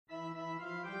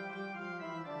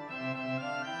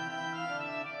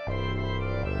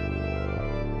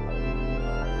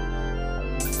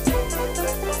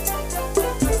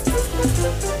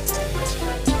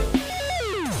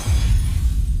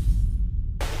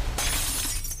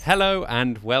Hello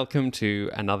and welcome to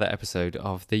another episode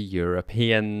of The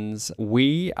Europeans.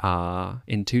 We are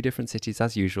in two different cities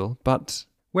as usual, but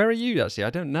where are you actually?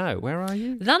 I don't know. Where are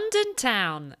you? London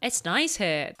town. It's nice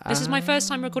here. This is my first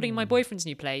time recording in my boyfriend's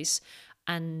new place.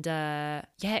 And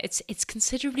it's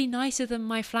considerably nicer than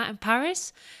my flat in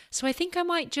Paris. So I think I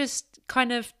might just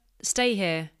kind of stay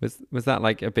here. Was that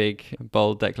like a big,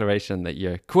 bold declaration that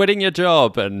you're quitting your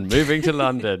job and moving to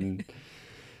London?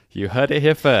 You heard it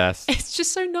here first. It's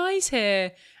just so nice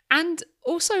here. And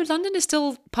also, London is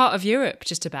still part of Europe,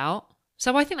 just about.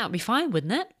 So I think that would be fine,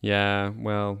 wouldn't it? Yeah,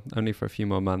 well, only for a few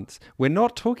more months. We're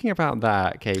not talking about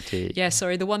that, Katie. Yeah,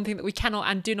 sorry, the one thing that we cannot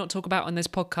and do not talk about on this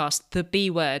podcast, the B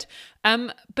word.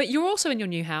 But you're also in your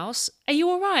new house. Are you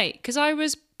all right? Because I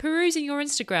was perusing your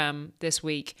Instagram this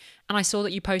week and I saw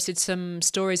that you posted some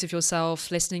stories of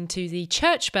yourself listening to the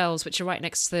church bells, which are right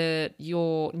next to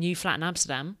your new flat in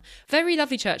Amsterdam. Very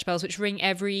lovely church bells, which ring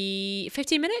every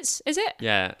 15 minutes, is it?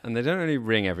 Yeah, and they don't only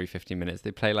ring every 15 minutes.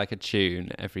 They play like a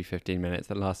tune every 15 minutes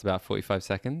that lasts about 45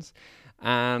 seconds.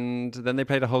 And then they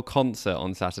played a whole concert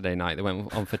on Saturday night that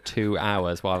went on for 2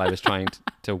 hours while I was trying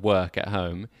to work at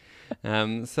home.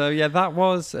 So yeah, that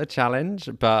was a challenge,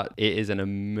 but it is an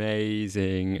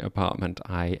amazing apartment.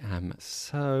 I am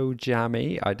so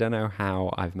jammy. I don't know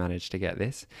how I've managed to get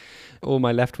this. All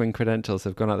my left-wing credentials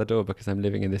have gone out the door because I'm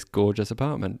living in this gorgeous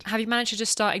apartment. Have you managed to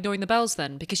just start ignoring the bells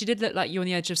then? Because you did look like you were on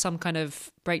the edge of some kind of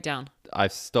breakdown.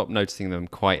 I've stopped noticing them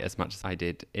quite as much as I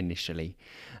did initially,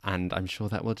 and I'm sure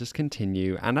that will just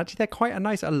continue. And actually, they're quite a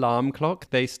nice alarm clock.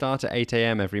 They start at 8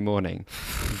 a.m. every morning,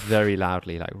 very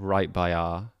loudly, like right by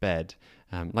our bed.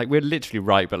 Like we're literally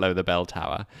right below the bell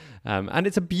tower. And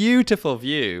it's a beautiful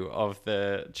view of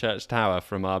the church tower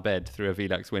from our bed through a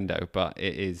Velux window, but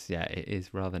it is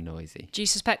rather noisy. Do you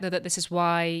suspect, though, that this is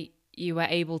why you were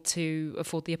able to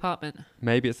afford the apartment?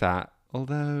 Maybe it's that,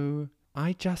 although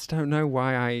I just don't know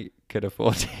why I could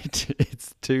afford it.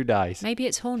 It's too nice. Maybe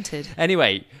it's haunted.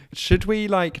 Anyway, should we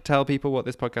tell people what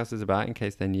this podcast is about in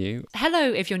case they're new?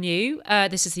 Hello, if you're new.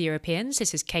 This is The Europeans.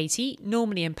 This is Katie,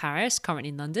 normally in Paris, currently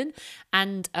in London.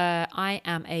 And I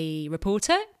am a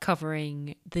reporter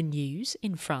covering the news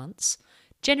in France.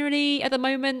 Generally, at the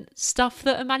moment, stuff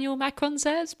that Emmanuel Macron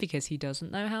says, because he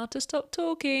doesn't know how to stop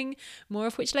talking. More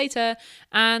of which later.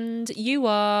 And you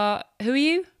are... Who are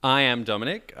you? I am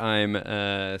Dominic. I'm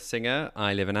a singer.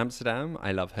 I live in Amsterdam.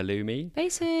 I love halloumi.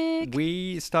 Basic.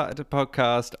 We started a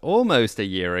podcast almost a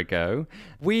year ago.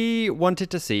 We wanted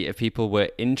to see if people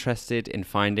were interested in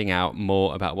finding out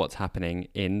more about what's happening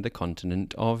in the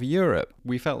continent of Europe.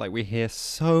 We felt like we hear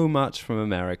so much from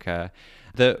America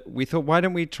that we thought, why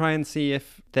don't we try and see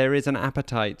if there is an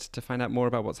appetite to find out more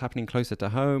about what's happening closer to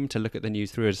home, to look at the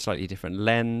news through a slightly different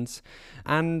lens.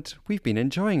 And we've been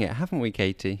enjoying it, haven't we,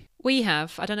 Katie? We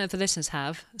have. I don't know if the listeners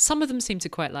have. Some of them seem to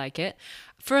quite like it.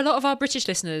 For a lot of our British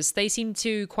listeners, they seem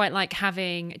to quite like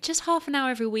having just half an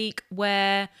hour every week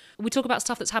where we talk about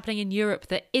stuff that's happening in Europe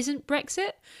that isn't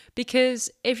Brexit. Because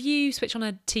if you switch on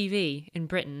a TV in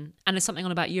Britain and there's something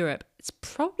on about Europe, it's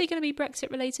probably going to be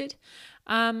Brexit related.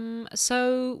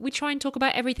 So we try and talk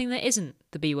about everything that isn't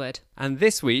the B word. And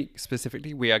this week,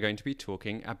 specifically, we are going to be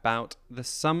talking about the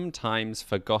sometimes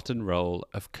forgotten role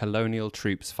of colonial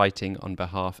troops fighting on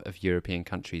behalf of European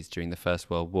countries during the First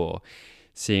World War,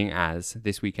 seeing as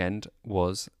this weekend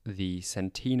was the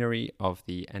centenary of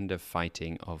the end of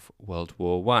fighting of World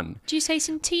War I. Do you say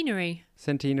centenary?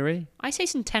 Centenary? I say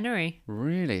centenary.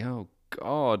 Really? Oh,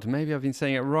 God. Maybe I've been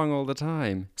saying it wrong all the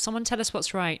time. Someone tell us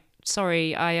what's right.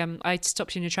 Sorry, I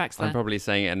stopped you in your tracks there. I'm probably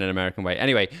saying it in an American way.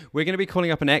 Anyway, we're going to be calling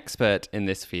up an expert in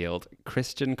this field,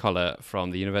 Christian Koller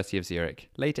from the University of Zurich,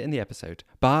 later in the episode.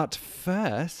 But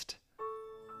first...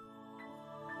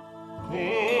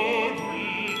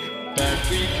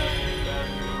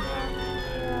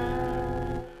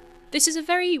 This is a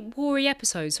very war-y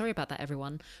episode, sorry about that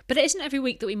everyone, but it isn't every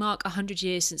week that we mark 100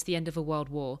 years since the end of a world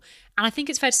war, and I think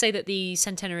it's fair to say that the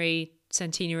centenary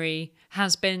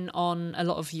has been on a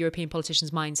lot of European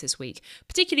politicians' minds this week,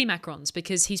 particularly Macron's,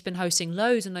 because he's been hosting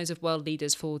loads and loads of world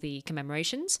leaders for the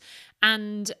commemorations,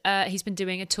 and he's been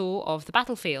doing a tour of the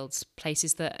battlefields,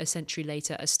 places that a century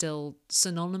later are still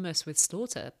synonymous with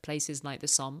slaughter, places like the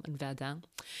Somme and Verdun.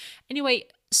 Anyway,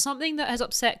 something that has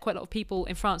upset quite a lot of people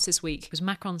in France this week was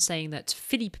Macron saying that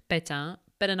Philippe Pétain,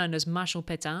 better known as Marshal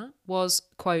Pétain, was,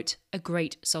 quote, a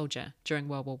great soldier during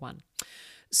World War I.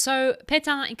 So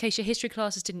Pétain, in case your history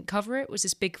classes didn't cover it, was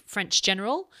this big French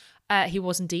general. He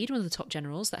was indeed one of the top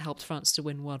generals that helped France to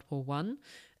win World War I.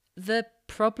 The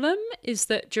problem is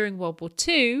that during World War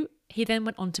II, he then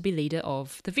went on to be leader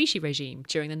of the Vichy regime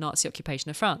during the Nazi occupation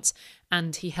of France,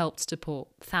 and he helped deport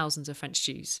thousands of French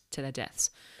Jews to their deaths.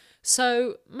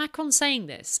 So Macron saying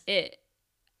this, it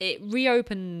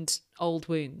reopened old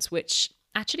wounds, which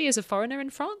actually, as a foreigner in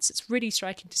France, it's really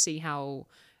striking to see how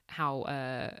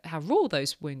raw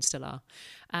those wounds still are.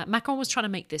 Macron was trying to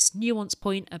make this nuanced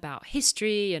point about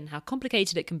history and how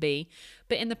complicated it can be,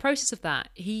 but in the process of that,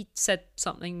 he said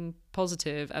something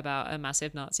positive about a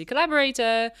massive Nazi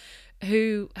collaborator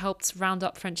who helped round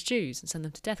up French Jews and send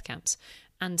them to death camps.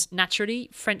 And naturally,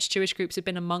 French Jewish groups have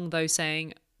been among those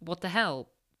saying, what the hell?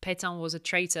 Pétain was a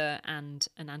traitor and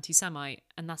an anti-Semite,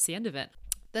 and that's the end of it.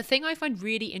 The thing I find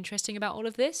really interesting about all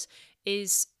of this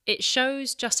is it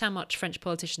shows just how much French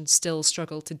politicians still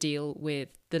struggle to deal with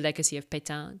the legacy of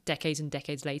Pétain decades and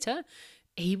decades later.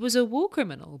 He was a war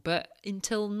criminal, but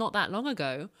until not that long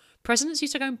ago, presidents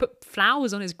used to go and put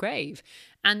flowers on his grave.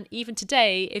 And even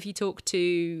today, if you talk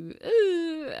to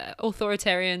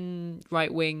authoritarian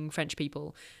right-wing French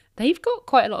people, they've got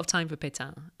quite a lot of time for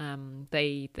Pétain.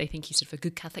 They think he stood for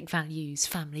good Catholic values,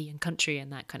 family and country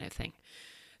and that kind of thing.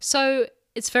 So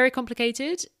it's very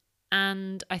complicated,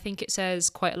 and I think it says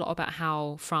quite a lot about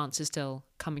how France is still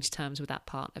coming to terms with that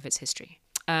part of its history.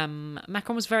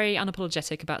 Macron was very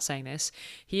unapologetic about saying this.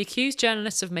 He accused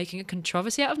journalists of making a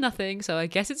controversy out of nothing, so I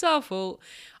guess it's our fault.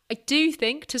 I do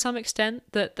think, to some extent,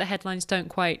 that the headlines don't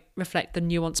quite reflect the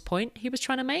nuanced point he was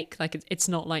trying to make. Like, it's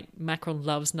not like Macron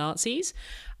loves Nazis,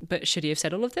 but should he have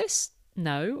said all of this?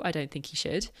 No, I don't think he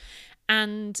should.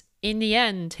 And in the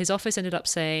end, his office ended up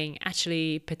saying,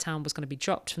 actually, Pétain was going to be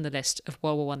dropped from the list of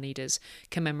World War I leaders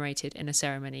commemorated in a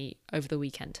ceremony over the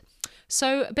weekend.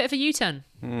 So a bit of a U-turn.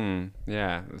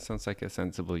 Yeah, it sounds like a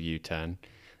sensible U-turn.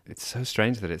 It's so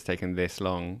strange that it's taken this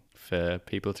long for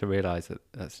people to realise that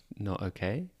that's not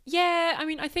okay. Yeah, I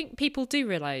mean, I think people do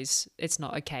realise it's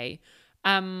not okay.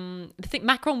 I think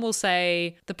Macron will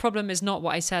say the problem is not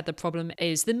what I said, the problem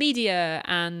is the media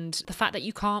and the fact that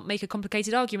you can't make a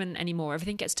complicated argument anymore.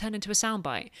 Everything gets turned into a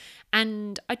soundbite.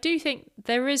 And I do think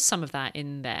there is some of that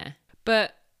in there.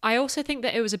 But I also think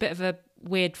that it was a bit of a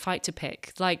weird fight to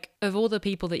pick. Like, of all the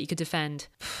people that you could defend,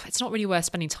 it's not really worth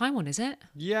spending time on, is it?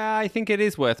 Yeah, I think it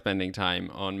is worth spending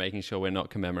time on making sure we're not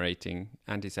commemorating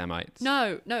anti-Semites.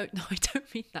 No, I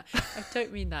don't mean that. I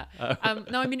don't mean that.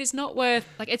 No, I mean, it's not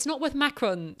worth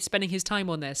Macron spending his time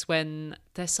on this when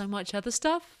there's so much other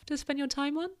stuff to spend your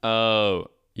time on. Oh,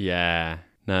 yeah.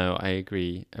 No, I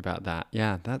agree about that.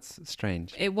 Yeah, that's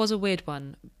strange. It was a weird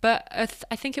one, but I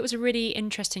think it was a really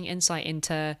interesting insight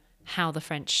into how the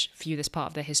French view this part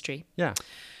of their history. Yeah.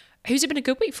 Who's it been a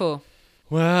good week for?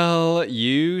 Well,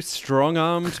 you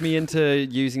strong-armed me into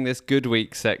using this Good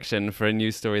Week section for a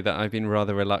news story that I've been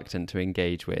rather reluctant to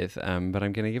engage with, but I'm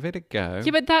going to give it a go.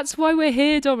 Yeah, but that's why we're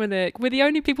here, Dominic. We're the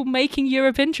only people making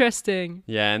Europe interesting.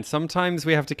 Yeah, and sometimes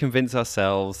we have to convince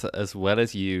ourselves, as well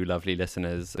as you, lovely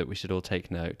listeners, that we should all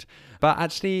take note. But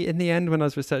actually, in the end, when I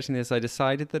was researching this, I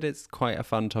decided that it's quite a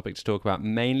fun topic to talk about,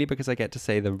 mainly because I get to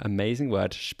say the amazing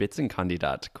word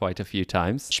Spitzenkandidat quite a few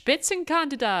times.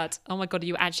 Spitzenkandidat. Oh my God, are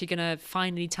you actually going to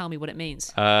finally tell me what it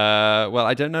means? Well,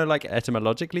 I don't know like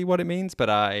etymologically what it means, but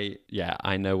I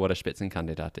know what a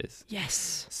Spitzenkandidat is.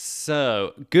 Yes.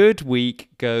 So, good week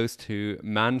goes to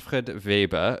Manfred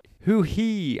Weber, who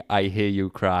I hear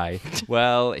you cry.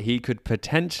 Well, he could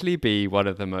potentially be one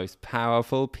of the most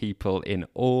powerful people in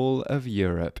all of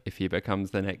Europe if he becomes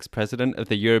the next president of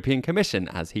the European Commission,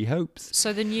 as he hopes.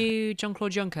 So the new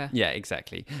Jean-Claude Juncker. Yeah,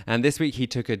 exactly. And this week he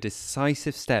took a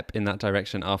decisive step in that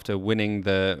direction after winning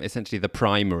essentially the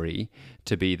primary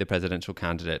to be the presidential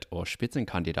candidate, or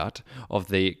Spitzenkandidat, of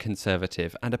the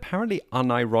conservative and apparently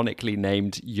unironically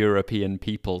named European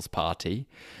People's Party,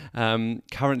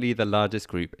 currently the largest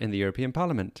group in the European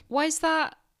Parliament. Why is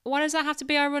that? Why does that have to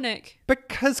be ironic?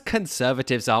 Because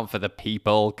conservatives aren't for the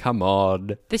people, come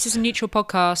on. This is a neutral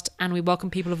podcast and we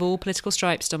welcome people of all political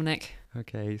stripes, Dominic.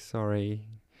 Okay, sorry.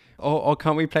 Or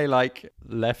can't we play like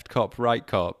left cop, right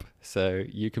cop? So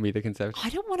you can be the conservative. I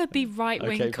don't want to be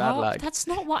right-wing Okay, cop. bad luck. That's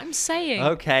not what I'm saying.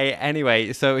 Okay,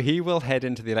 anyway, so he will head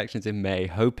into the elections in May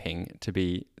hoping to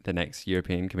be the next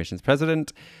European Commission's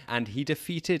president. And he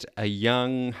defeated a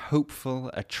young, hopeful,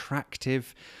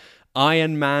 attractive,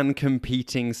 Iron Man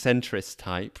competing centrist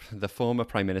type, the former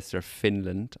Prime Minister of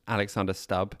Finland, Alexander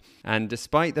Stubb. And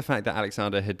despite the fact that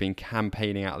Alexander had been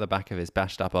campaigning out the back of his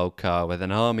bashed up old car with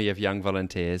an army of young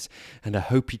volunteers and a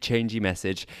hopey changey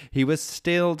message, he was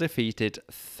still defeated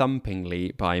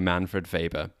thumpingly by Manfred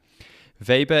Weber.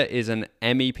 Weber is an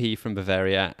MEP from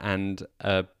Bavaria and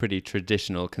a pretty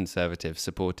traditional conservative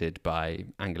supported by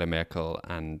Angela Merkel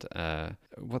and,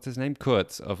 what's his name?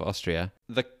 Kurz of Austria.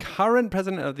 The current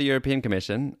president of the European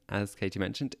Commission, as Katie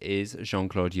mentioned, is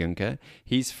Jean-Claude Juncker.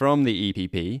 He's from the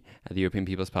EPP, the European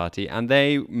People's Party, and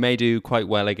they may do quite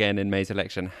well again in May's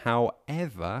election.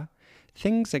 However,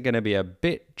 things are going to be a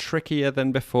bit trickier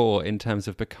than before in terms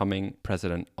of becoming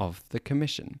president of the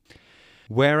Commission.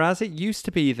 Whereas it used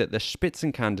to be that the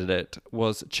Spitzencandidate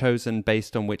was chosen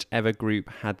based on whichever group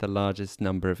had the largest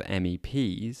number of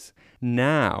MEPs,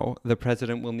 now the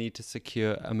president will need to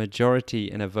secure a majority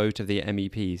in a vote of the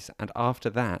MEPs, and after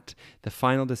that, the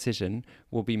final decision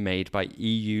will be made by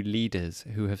EU leaders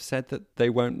who have said that they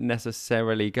won't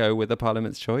necessarily go with the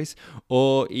parliament's choice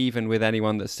or even with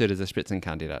anyone that stood as a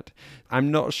Spitzenkandidat.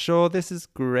 I'm not sure this is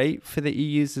great for the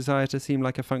EU's desire to seem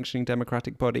like a functioning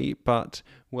democratic body, but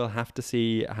we'll have to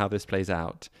see how this plays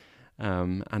out.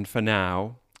 And for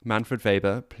now, Manfred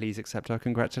Weber, please accept our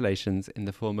congratulations in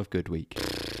the form of Good Week.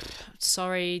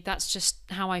 Sorry, that's just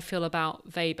how I feel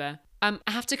about Weber. I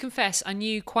have to confess, I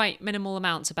knew quite minimal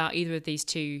amounts about either of these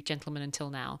two gentlemen until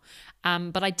now.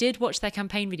 But I did watch their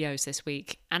campaign videos this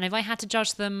week, and if I had to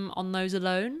judge them on those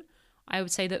alone, I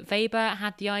would say that Weber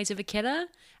had the eyes of a killer,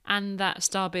 and that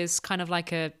Stubb is kind of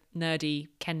like a nerdy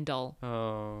Ken doll.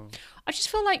 Oh. I just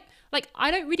feel like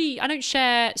I don't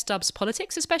share Stubbs'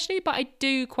 politics especially, but I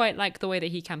do quite like the way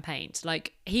that he campaigned.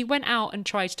 Like, he went out and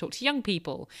tried to talk to young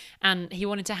people, and he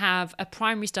wanted to have a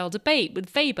primary style debate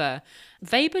with Weber.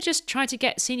 Weber just tried to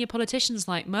get senior politicians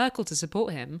like Merkel to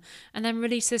support him, and then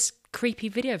release this creepy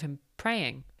video of him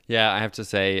praying. Yeah, I have to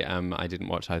say, I didn't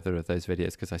watch either of those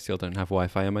videos because I still don't have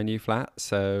Wi-Fi in my new flat.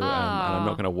 So and I'm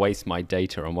not going to waste my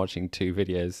data on watching two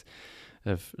videos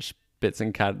of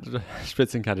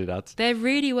Spitzenkandidat. They're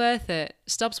really worth it.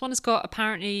 Stubbs one has got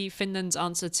apparently Finland's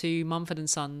answer to Mumford &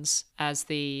 Sons as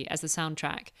the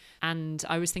soundtrack. And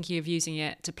I was thinking of using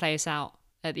it to play us out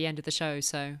at the end of the show.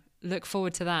 So look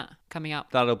forward to that coming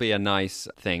up. That'll be a nice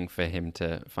thing for him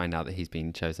to find out that he's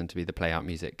been chosen to be the play out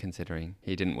music, considering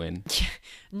he didn't win.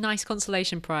 Nice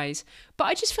consolation prize. But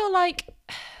I just feel like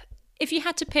if you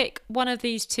had to pick one of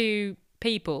these two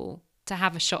people to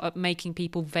have a shot at making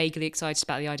people vaguely excited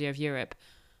about the idea of Europe,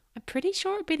 I'm pretty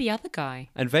sure it'd be the other guy.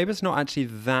 And Weber's not actually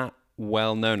that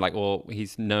well known, or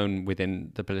he's known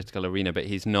within the political arena, but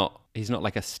he's not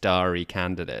like a starry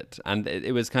candidate. And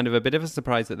it was kind of a bit of a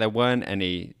surprise that there weren't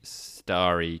any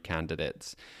starry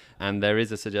candidates. And there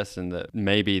is a suggestion that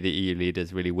maybe the EU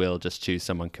leaders really will just choose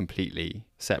someone completely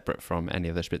separate from any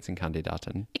of the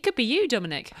Spitzenkandidaten. It could be you,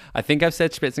 Dominic. I think I've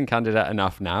said Spitzenkandidat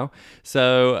enough now.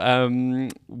 So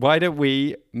why don't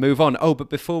we move on? Oh,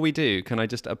 but before we do, can I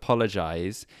just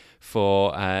apologise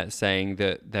for saying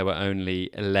that there were only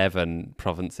 11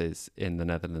 provinces in the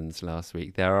Netherlands last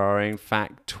week. There are, in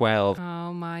fact, 12.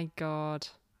 Oh, my God.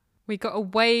 We got a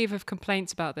wave of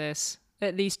complaints about this.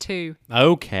 At least 2.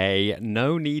 Okay,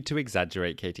 no need to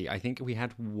exaggerate, Katie. I think we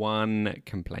had one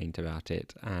complaint about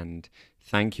it, and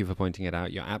thank you for pointing it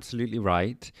out. You're absolutely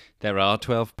right. There are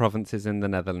 12 provinces in the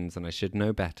Netherlands, and I should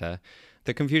know better.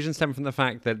 The confusion stemmed from the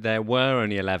fact that there were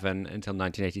only 11 until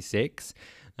 1986,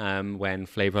 when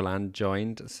Flevoland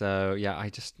joined. So, yeah,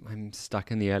 I'm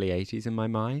stuck in the early 80s in my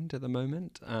mind at the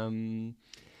moment.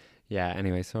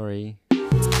 Anyway, sorry.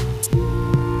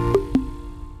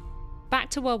 Back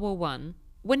to World War One.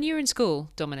 When you were in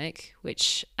school, Dominic,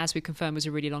 which, as we confirmed, was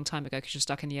a really long time ago because you're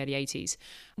stuck in the early 80s,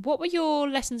 what were your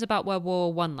lessons about World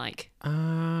War One like?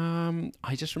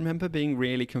 I just remember being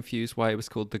really confused why it was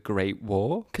called the Great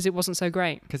War. Because it wasn't so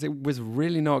great. Because it was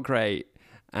really not great.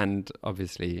 And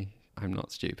obviously, I'm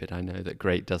not stupid. I know that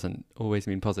great doesn't always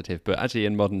mean positive, but actually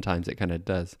in modern times it kind of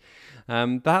does.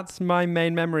 That's my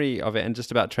main memory of it, and just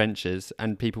about trenches,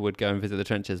 and people would go and visit the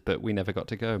trenches, but we never got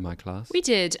to go in my class. We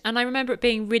did, and I remember it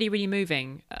being really, really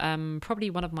moving. Probably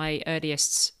one of my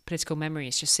earliest political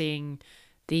memories, just seeing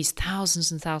these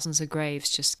thousands and thousands of graves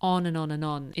just on and on and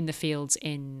on in the fields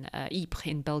in Ypres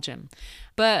in Belgium.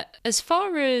 But as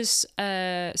far as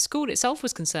school itself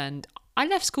was concerned, I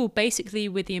left school basically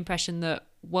with the impression that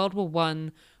World War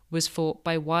One was fought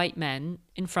by white men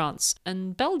in France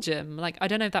and Belgium. I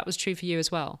don't know if that was true for you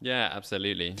as well. Yeah,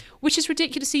 absolutely. Which is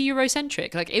ridiculously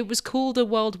Eurocentric. It was called a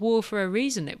world war for a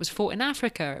reason. It was fought in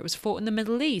Africa, it was fought in the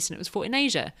Middle East, and it was fought in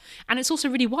Asia. And it's also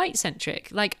really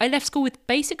white-centric. I left school with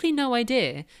basically no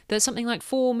idea that something like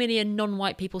 4 million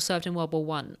non-white people served in World War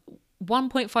One.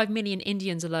 1.5 million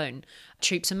Indians alone,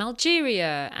 troops from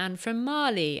Algeria and from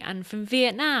Mali and from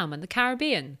Vietnam and the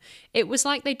Caribbean. It was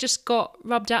like they just got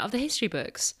rubbed out of the history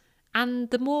books.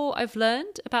 And the more I've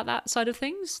learned about that side of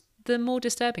things, the more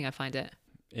disturbing I find it.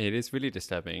 It is really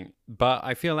disturbing. But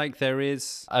I feel like there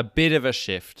is a bit of a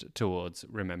shift towards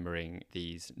remembering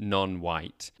these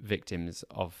non-white victims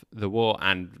of the war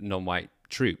and non-white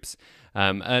troops.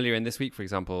 Earlier in this week, for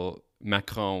example,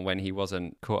 Macron, when he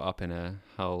wasn't caught up in a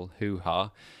whole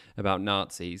hoo-ha about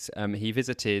Nazis, he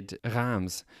visited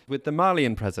Reims with the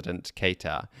Malian president,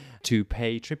 Keita, to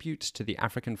pay tribute to the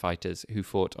African fighters who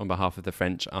fought on behalf of the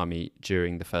French army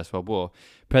during the First World War.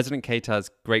 President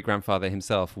Keita's great-grandfather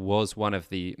himself was one of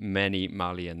the many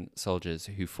Malian soldiers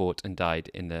who fought and died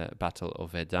in the Battle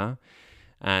of Verdun.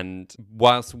 And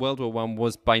whilst World War I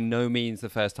was by no means the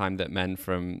first time that men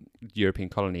from European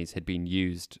colonies had been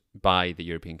used by the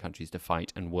European countries to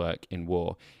fight and work in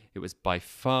war, it was by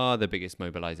far the biggest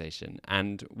mobilization.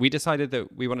 And we decided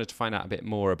that we wanted to find out a bit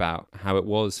more about how it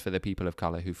was for the people of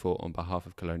colour who fought on behalf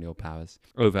of colonial powers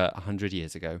over 100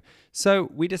 years ago. So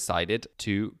we decided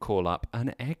to call up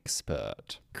an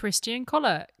expert. Christian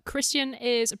Koller. Christian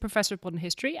is a professor of modern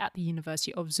history at the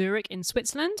University of Zurich in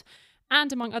Switzerland.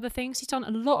 And among other things, he's done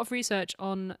a lot of research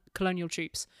on colonial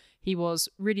troops. He was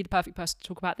really the perfect person to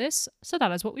talk about this, so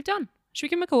that is what we've done. Should we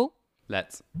give him a call?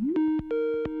 Let's.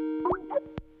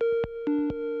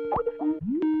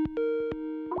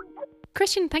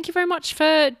 Christian, thank you very much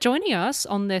for joining us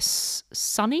on this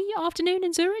sunny afternoon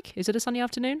in Zurich. Is it a sunny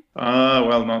afternoon?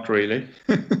 Well, not really.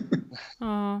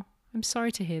 Oh, I'm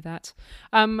sorry to hear that.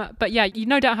 But yeah, you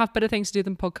no doubt have better things to do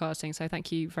than podcasting, so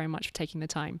thank you very much for taking the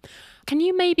time. Can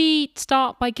you maybe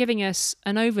start by giving us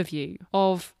an overview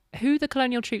of who the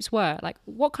colonial troops were? Like,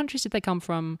 what countries did they come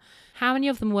from? How many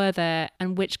of them were there?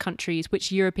 And which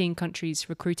European countries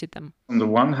recruited them? On the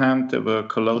one hand, there were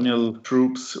colonial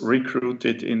troops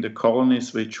recruited in the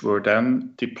colonies, which were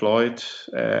then deployed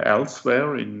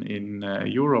elsewhere in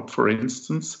Europe, for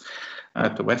instance,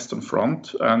 at the Western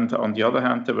Front. And on the other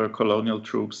hand, there were colonial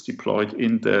troops deployed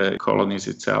in the colonies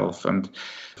itself. And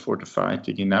for the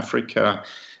fighting in Africa,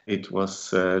 it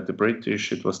was the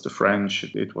British, it was the French,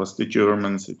 it was the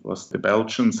Germans, it was the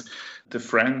Belgians. The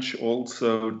French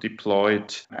also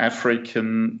deployed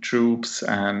African troops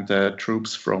and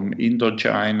troops from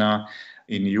Indochina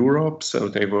in Europe. So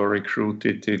they were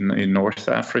recruited in North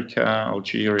Africa,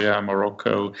 Algeria,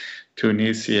 Morocco,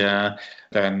 Tunisia,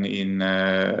 then in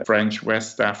French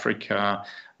West Africa,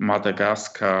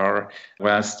 Madagascar,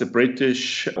 whereas the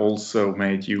British also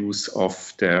made use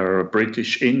of their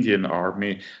British Indian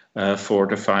Army for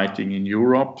the fighting in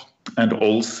Europe and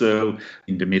also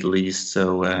in the Middle East,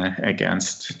 so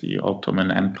against the Ottoman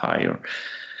Empire.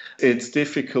 It's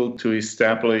difficult to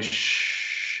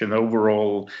establish an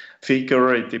overall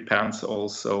figure. It depends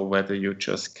also whether you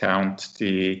just count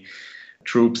the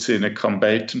troops in a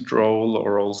combatant role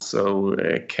or also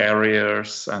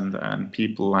carriers and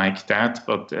people like that.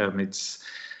 But it's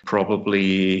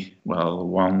probably,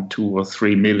 1, 2, or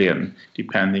 3 million,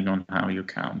 depending on how you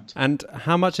count. And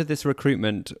how much of this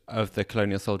recruitment of the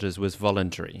colonial soldiers was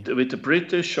voluntary? With the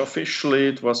British, officially,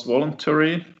 it was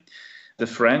voluntary. The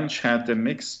French had a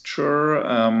mixture.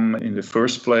 In the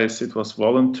first place, it was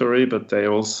voluntary, but they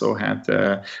also had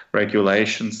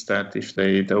regulations that if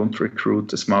they don't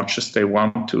recruit as much as they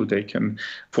want to, they can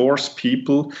force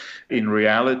people. In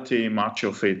reality, much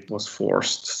of it was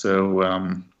forced.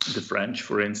 So the French,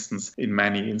 for instance, in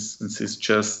many instances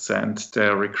just sent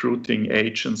their recruiting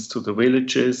agents to the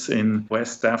villages in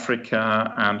West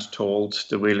Africa and told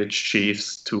the village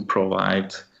chiefs to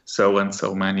provide so and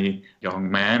so many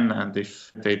young men, and if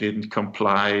they didn't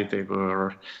comply, they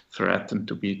were threatened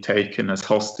to be taken as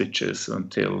hostages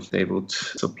until they would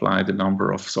supply the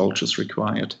number of soldiers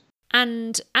required.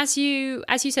 And as you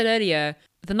said earlier,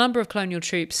 the number of colonial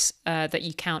troops that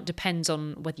you count depends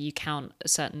on whether you count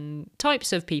certain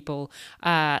types of people.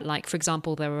 Like, for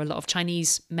example, there were a lot of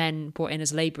Chinese men brought in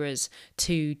as labourers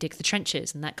to dig the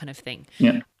trenches and that kind of thing.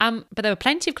 Yeah. But there were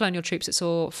plenty of colonial troops that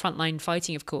saw frontline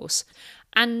fighting, of course.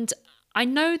 And I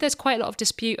know there's quite a lot of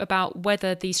dispute about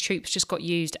whether these troops just got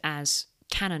used as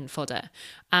cannon fodder.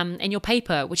 In your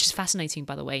paper, which is fascinating,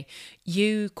 by the way,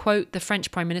 you quote the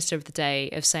French Prime Minister of the day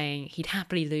of saying he'd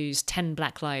happily lose 10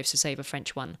 black lives to save a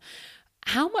French one.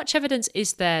 How much evidence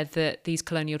is there that these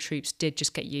colonial troops did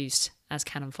just get used as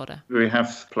cannon fodder? We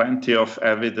have plenty of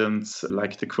evidence,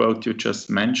 like the quote you just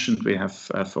mentioned. We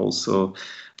have also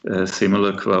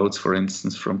similar quotes, for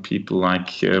instance, from people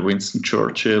like Winston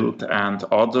Churchill and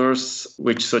others,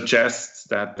 which suggests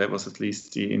that there was at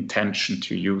least the intention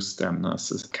to use them as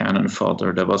a cannon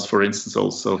fodder. There was, for instance,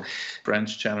 also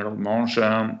French General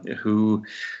Mangin, who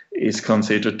is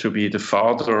considered to be the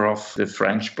father of the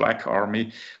French Black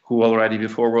Army, who already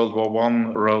before World War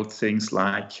I wrote things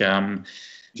like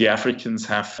the Africans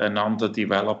have an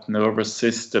underdeveloped nervous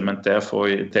system and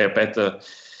therefore they're better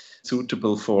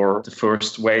suitable for the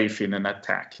first wave in an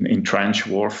attack in trench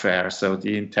warfare. So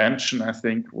the intention, I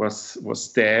think,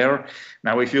 was there.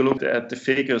 Now, if you look at the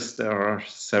figures, there are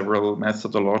several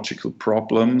methodological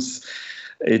problems.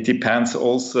 It depends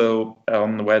also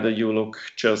on whether you look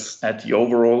just at the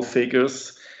overall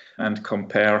figures and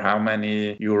compare how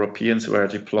many Europeans were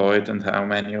deployed and how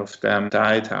many of them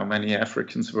died, how many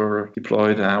Africans were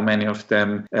deployed, how many of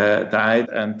them died.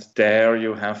 And there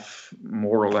you have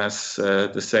more or less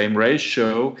the same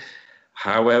ratio.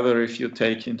 However, if you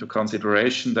take into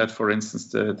consideration that, for instance,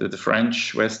 the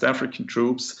French West African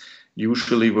troops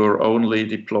usually were only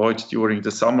deployed during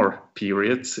the summer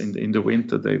periods, in the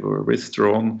winter they were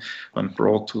withdrawn and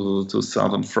brought to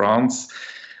southern France.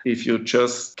 If you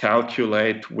just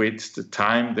calculate with the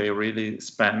time they really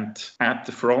spent at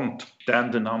the front, then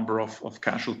the number of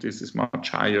casualties is much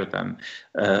higher than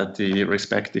the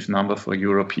respective number for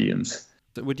Europeans.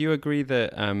 Would you agree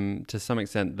that to some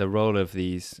extent the role of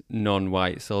these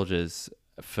non-white soldiers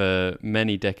for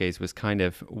many decades was kind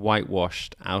of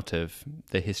whitewashed out of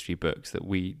the history books, that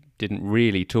we didn't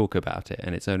really talk about it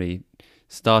and it's only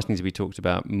starting to be talked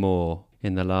about more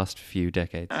in the last few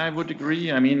decades? I would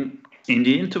agree. I mean, in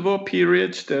the interwar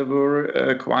period, there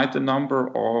were quite a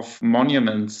number of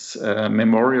monuments,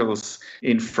 memorials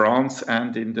in France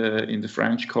and in the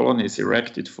French colonies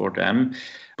erected for them.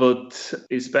 But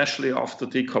especially after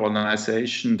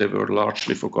decolonization, they were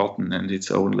largely forgotten. And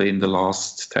it's only in the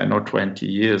last 10 or 20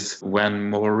 years when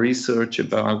more research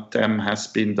about them has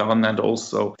been done, and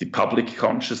also the public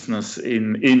consciousness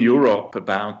in Europe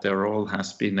about their role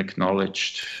has been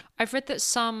acknowledged. I've read that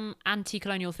some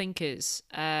anti-colonial thinkers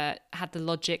had the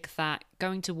logic that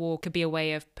going to war could be a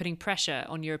way of putting pressure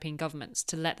on European governments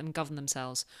to let them govern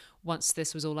themselves once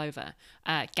this was all over.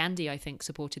 Gandhi, I think,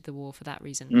 supported the war for that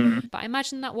reason. Mm-hmm. But I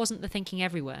imagine that wasn't the thinking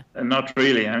everywhere. Not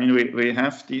really. I mean, we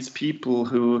have these people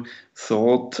who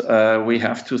thought we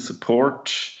have to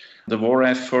support the war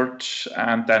effort,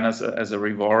 and then as a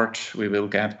reward, we will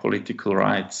get political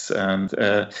rights. And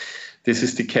this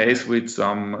is the case with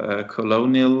some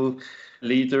colonial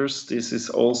leaders. This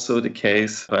is also the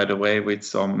case, by the way, with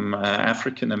some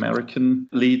African American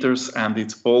leaders, and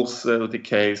it's also the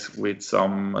case with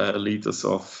some leaders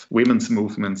of women's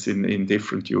movements in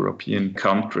different European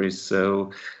countries.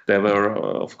 So there were,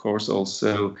 of course,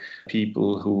 also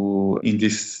people who, in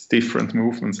these different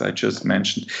movements I just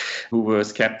mentioned, who were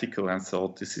skeptical and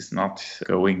thought this is not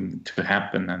going to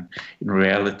happen. And in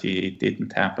reality, it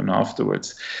didn't happen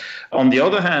afterwards. On the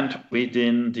other hand,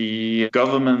 within the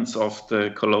governments of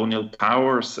the colonial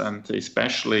powers, and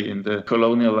especially in the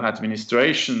colonial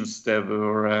administrations, there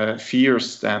were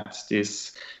fears that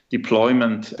this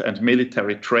deployment and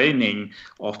military training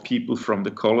of people from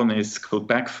the colonies could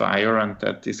backfire and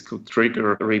that this could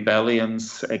trigger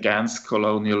rebellions against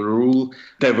colonial rule.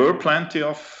 There were plenty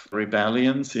of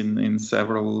rebellions in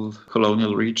several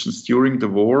colonial regions during the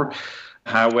war.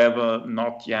 However,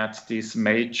 not yet these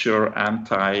major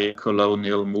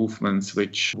anti-colonial movements,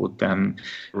 which would then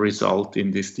result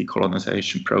in this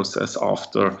decolonization process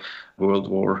after World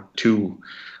War II.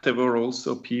 There were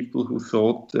also people who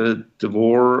thought that the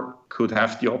war could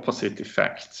have the opposite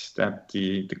effect, that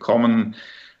the common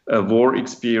war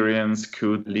experience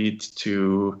could lead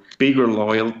to bigger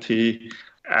loyalty.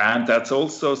 And that's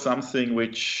also something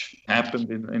which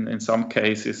happened in some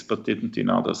cases, but didn't in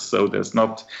others. So there's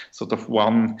not sort of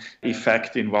one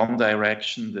effect in one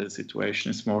direction. The situation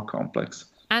is more complex.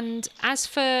 And as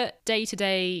for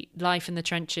day-to-day life in the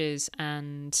trenches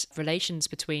and relations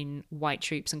between white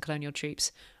troops and colonial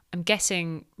troops, I'm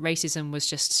guessing racism was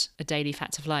just a daily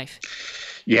fact of life.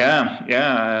 Yeah,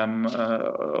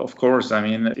 of course. I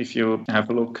mean, if you have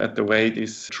a look at the way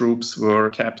these troops were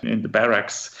kept in the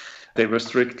barracks, they were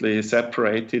strictly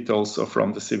separated also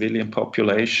from the civilian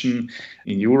population.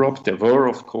 In Europe, there were,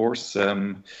 of course,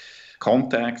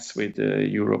 contacts with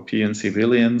European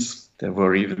civilians. There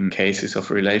were even cases of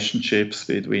relationships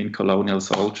between colonial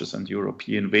soldiers and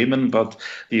European women, but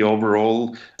the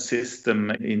overall system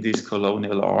in these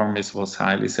colonial armies was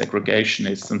highly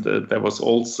segregationist. And there was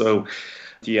also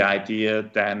the idea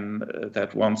then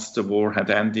that once the war had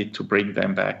ended, to bring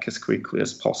them back as quickly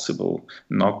as possible,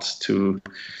 not to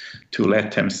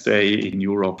let them stay in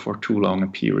Europe for too long a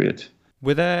period.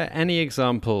 Were there any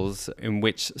examples in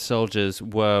which soldiers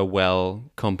were well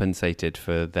compensated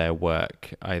for their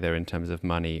work, either in terms of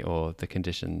money or the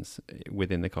conditions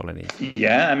within the colonies?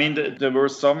 Yeah, I mean, there were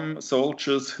some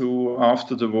soldiers who,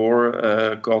 after the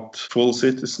war, got full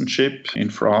citizenship in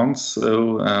France.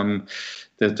 So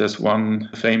there's one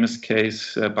famous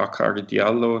case, Bakary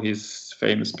Diallo. He's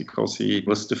famous because he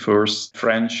was the first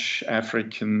French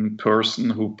African person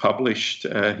who published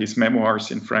his memoirs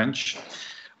in French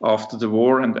after the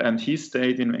war, and he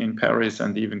stayed in Paris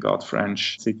and even got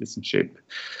French citizenship.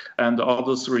 And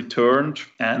others returned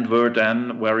and were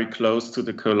then very close to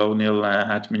the colonial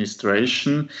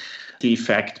administration. The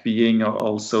effect being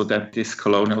also that this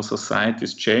colonial society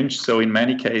has changed. So in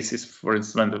many cases, for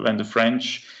instance, when the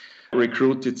French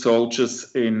recruited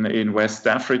soldiers in West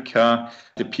Africa,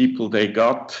 the people they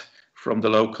got from the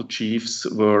local chiefs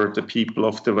were the people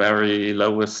of the very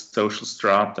lowest social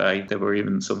strata. There were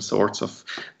even some sorts of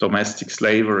domestic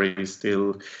slavery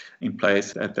still in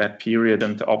place at that period.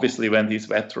 And obviously, when these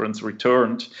veterans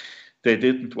returned, they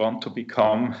didn't want to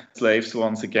become slaves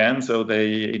once again. So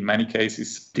they, in many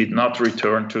cases, did not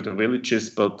return to the villages,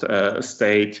 but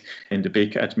stayed in the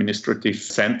big administrative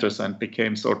centers and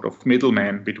became sort of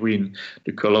middlemen between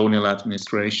the colonial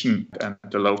administration and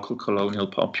the local colonial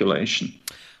population.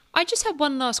 I just have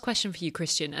one last question for you,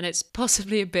 Christian, and it's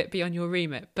possibly a bit beyond your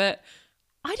remit, but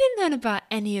I didn't learn about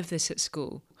any of this at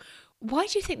school. Why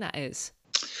do you think that is?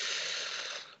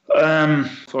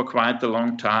 For quite a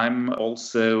long time,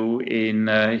 also in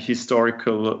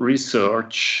historical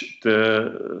research,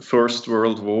 the First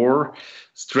World War,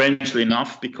 strangely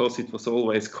enough, because it was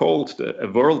always called a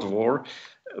World War,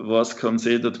 was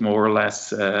considered more or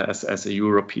less as a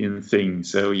European thing.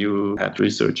 So you had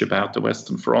research about the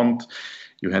Western Front.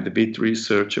 You had a bit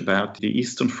research about the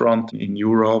Eastern Front in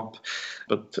Europe,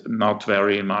 but not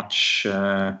very much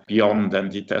beyond.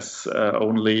 And it has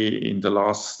only in the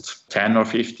last 10 or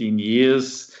 15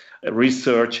 years,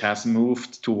 research has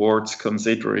moved towards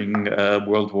considering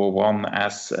World War I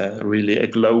as really a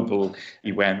global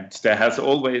event. There has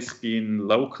always been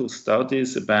local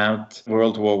studies about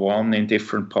World War I in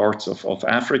different parts of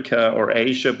Africa or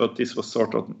Asia, but this was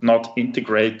sort of not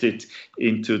integrated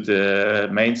into the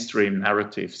mainstream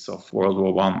narratives of World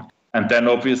War I. And then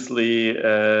obviously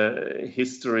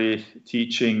history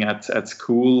teaching at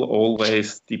school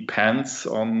always depends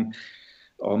on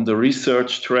the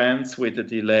research trends with a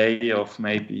delay of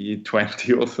maybe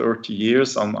 20 or 30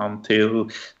 years until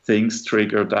things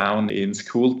trigger down in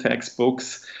school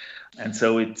textbooks. And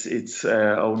so it's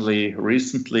only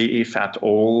recently, if at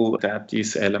all, that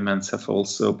these elements have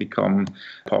also become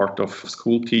part of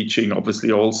school teaching,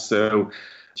 obviously also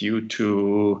due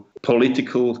to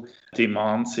political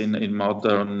demands in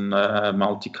modern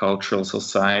multicultural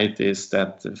societies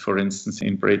that, for instance,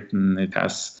 in Britain, it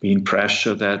has been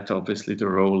pressure that obviously the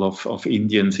role of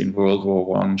Indians in World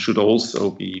War I should also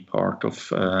be part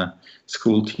of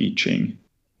school teaching.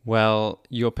 Well,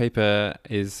 your paper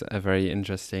is a very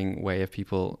interesting way of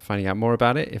people finding out more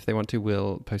about it. If they want to,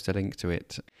 we'll post a link to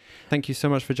it. Thank you so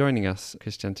much for joining us,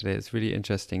 Christian, today. It's really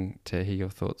interesting to hear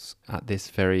your thoughts at this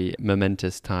very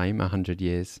momentous time, 100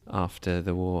 years after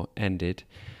the war ended.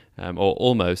 Or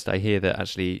almost. I hear that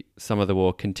actually some of the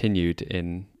war continued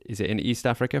in East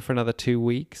Africa for another 2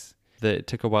 weeks? That it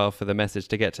took a while for the message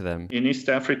to get to them. In East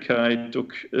Africa, it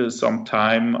took some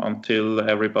time until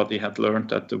everybody had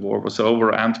learned that the war was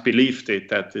over and believed it,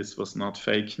 that this was not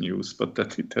fake news, but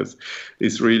that it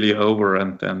is really over.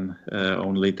 And then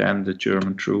only then the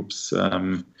German troops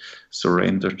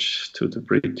surrendered to the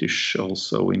British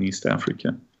also in East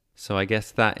Africa. So I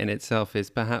guess that in itself is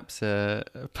perhaps a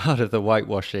part of the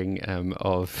whitewashing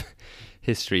of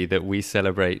history, that we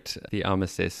celebrate the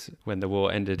armistice when the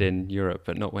war ended in Europe,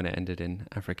 but not when it ended in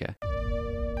Africa.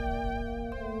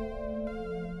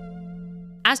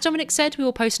 As Dominic said, we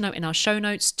will post a note in our show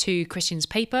notes to Christian's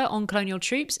paper on colonial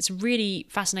troops. It's a really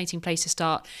fascinating place to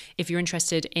start if you're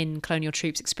interested in colonial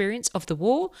troops' experience of the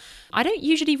war. I don't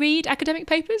usually read academic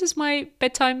papers as my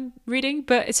bedtime reading,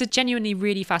 but it's a genuinely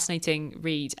really fascinating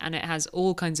read, and it has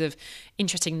all kinds of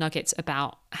interesting nuggets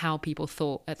about how people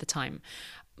thought at the time.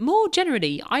 More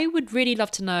generally, I would really love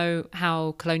to know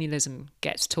how colonialism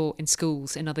gets taught in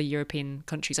schools in other European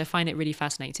countries. I find it really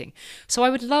fascinating. So I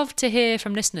would love to hear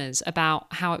from listeners about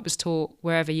how it was taught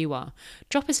wherever you are.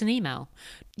 Drop us an email.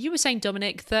 You were saying,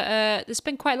 Dominic, that there's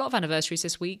been quite a lot of anniversaries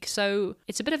this week, so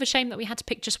it's a bit of a shame that we had to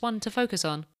pick just one to focus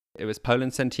on. It was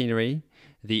Poland's centenary,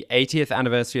 the 80th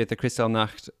anniversary of the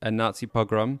Kristallnacht, a Nazi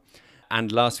pogrom. And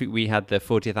last week we had the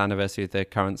 40th anniversary of the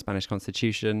current Spanish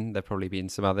Constitution. There've probably been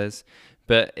some others.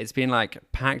 But it's been like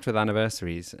packed with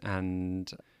anniversaries. And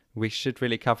We should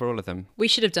really cover all of them. We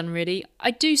should have done, really.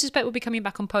 I do suspect we'll be coming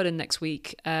back on Poland next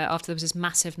week after there was this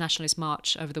massive nationalist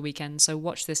march over the weekend, so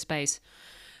watch this space.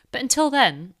 But until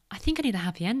then, I think I need a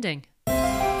happy ending.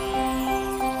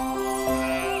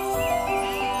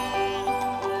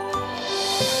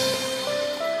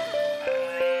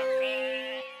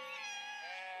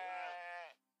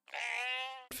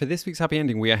 For this week's happy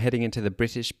ending, we are heading into the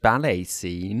British ballet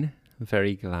scene.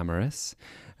 Very glamorous.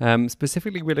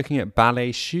 Specifically, we're looking at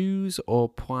ballet shoes or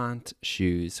pointe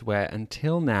shoes, where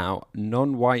until now,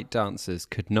 non-white dancers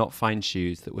could not find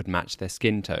shoes that would match their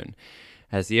skin tone,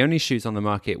 as the only shoes on the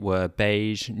market were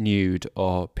beige, nude,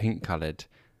 or pink-coloured.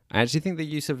 I actually think the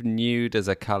use of nude as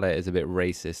a colour is a bit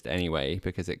racist anyway,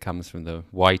 because it comes from the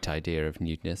white idea of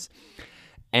nudeness.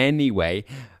 Anyway,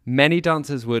 many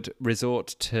dancers would resort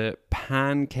to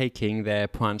pancaking their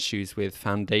pointe shoes with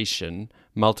foundation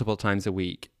multiple times a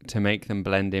week to make them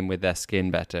blend in with their skin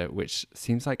better, which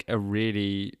seems like a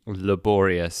really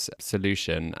laborious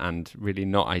solution and really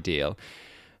not ideal.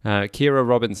 Kira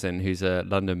Robinson, who's a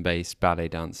London-based ballet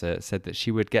dancer, said that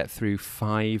she would get through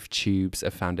 5 tubes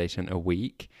of foundation a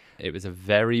week. It was a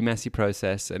very messy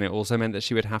process, and it also meant that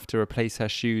she would have to replace her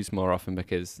shoes more often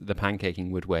because the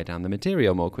pancaking would wear down the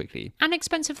material more quickly. And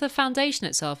expensive for the foundation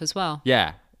itself as well.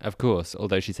 Yeah, of course,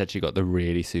 although she said she got the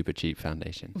really super cheap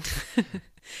foundation.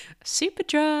 Super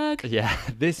drug. Yeah,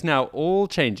 this now all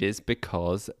changes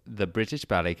because the British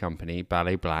ballet company,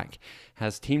 Ballet Black,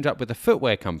 has teamed up with the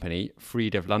footwear company,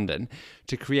 Freed of London,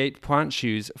 to create pointe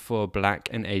shoes for black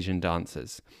and Asian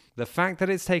dancers. The fact that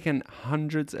it's taken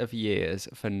hundreds of years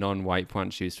for non-white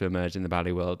pointe shoes to emerge in the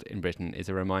ballet world in Britain is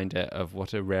a reminder of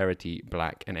what a rarity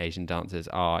black and Asian dancers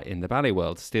are in the ballet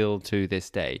world still to this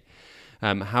day.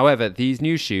 However, these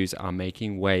new shoes are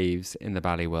making waves in the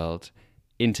ballet world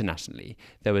internationally.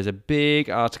 There was a big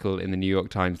article in the New York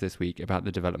Times this week about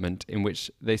the development in which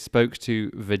they spoke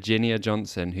to Virginia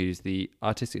Johnson, who's the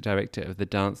artistic director of the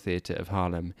Dance Theatre of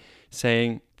Harlem,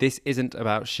 saying, "This isn't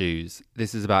about shoes.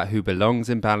 This is about who belongs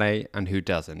in ballet and who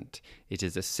doesn't. It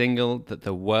is a signal that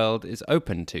the world is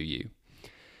open to you."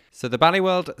 So the ballet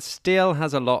world still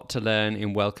has a lot to learn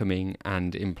in welcoming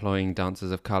and employing dancers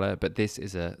of colour, but this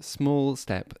is a small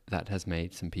step that has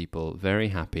made some people very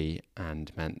happy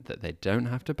and meant that they don't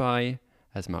have to buy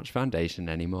as much foundation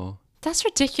anymore. That's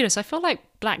ridiculous. I feel like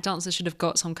black dancers should have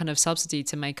got some kind of subsidy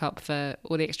to make up for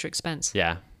all the extra expense.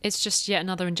 Yeah. It's just yet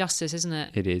another injustice, isn't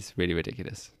it? It is really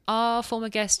ridiculous. Our former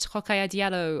guest, Rokhaya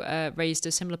Diallo, raised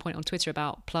a similar point on Twitter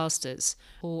about plasters,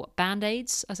 or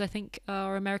band-aids, as I think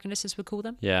our American listeners would call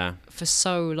them. Yeah. For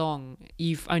so long,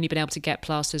 you've only been able to get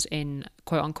plasters in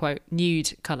quote-unquote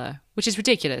nude colour, which is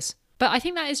ridiculous. But I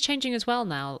think that is changing as well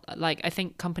now. Like, I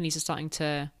think companies are starting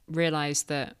to realise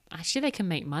that actually they can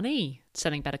make money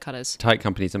selling better colours. Tight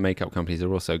companies and makeup companies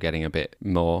are also getting a bit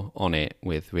more on it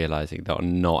with realising that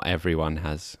not everyone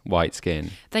has white skin.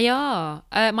 They are.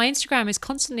 My Instagram is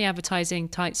constantly advertising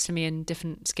tights to me in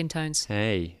different skin tones.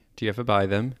 Hey, do you ever buy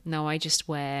them? No, I just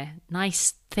wear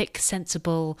nice, thick,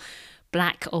 sensible,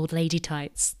 black old lady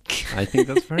tights. I think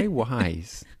that's very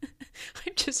wise.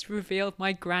 I've just revealed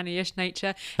my granny-ish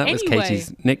nature. That was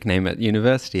Katie's nickname at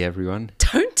university, everyone.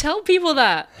 Don't tell people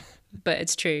that. But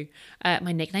it's true.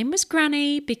 My nickname was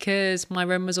Granny because my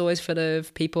room was always full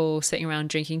of people sitting around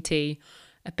drinking tea,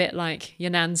 a bit like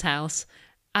your nan's house,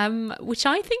 which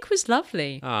I think was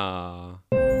lovely. Ah.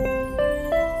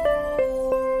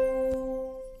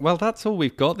 Well, that's all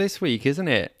we've got this week, isn't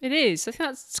it? It is. I think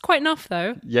that's quite enough,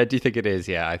 though. Yeah, do you think it is?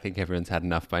 Yeah, I think everyone's had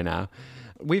enough by now.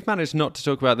 We've managed not to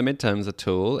talk about the midterms at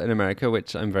all in America,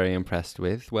 which I'm very impressed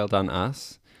with. Well done,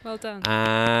 us. Well done.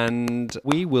 And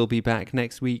we will be back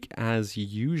next week as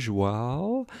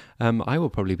usual. I will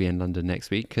probably be in London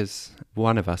next week because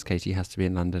one of us, Katie, has to be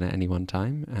in London at any one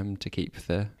time to keep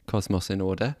the cosmos in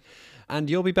order. And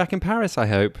you'll be back in Paris, I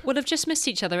hope. We'll have just missed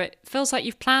each other. It feels like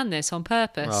you've planned this on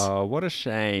purpose. Oh, what a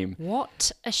shame.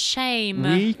 What a shame.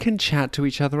 We can chat to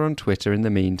each other on Twitter in the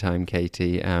meantime,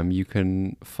 Katie. You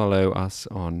can follow us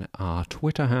on our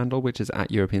Twitter handle, which is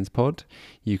 @EuropeansPod.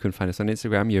 You can find us on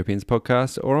Instagram, Europeans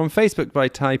Podcast, or on Facebook by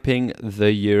typing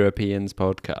the Europeans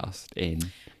Podcast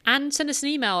in. And send us an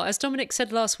email. As Dominic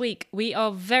said last week, we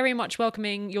are very much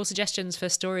welcoming your suggestions for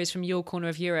stories from your corner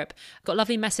of Europe. Got a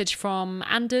lovely message from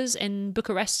Anders in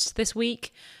Bucharest this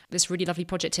week. This really lovely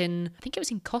project I think it was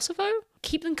in Kosovo.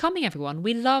 Keep them coming, everyone.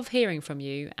 We love hearing from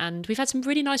you. And we've had some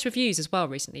really nice reviews as well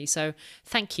recently. So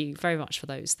thank you very much for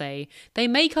those. They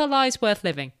make our lives worth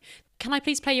living. Can I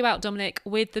please play you out, Dominic,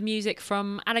 with the music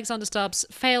from Alexander Stubbs'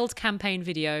 failed campaign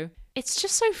video? It's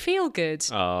just so feel good.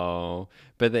 Oh,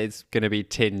 but it's going to be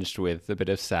tinged with a bit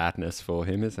of sadness for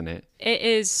him, isn't it? It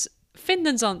is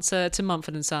Finland's answer to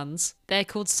Mumford & Sons. They're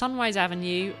called Sunrise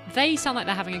Avenue. They sound like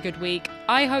they're having a good week.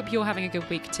 I hope you're having a good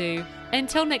week too.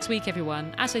 Until next week,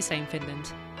 everyone, as they say in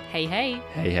Finland, hey hey.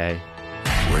 Hey, hey.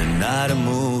 We're not a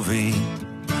movie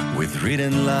with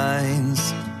written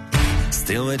lines.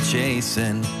 Still we're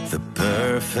chasing the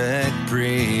perfect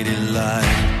pretty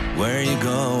life. Where are you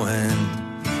going?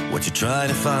 What you trying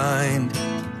to find?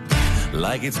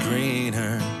 Like it's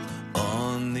greener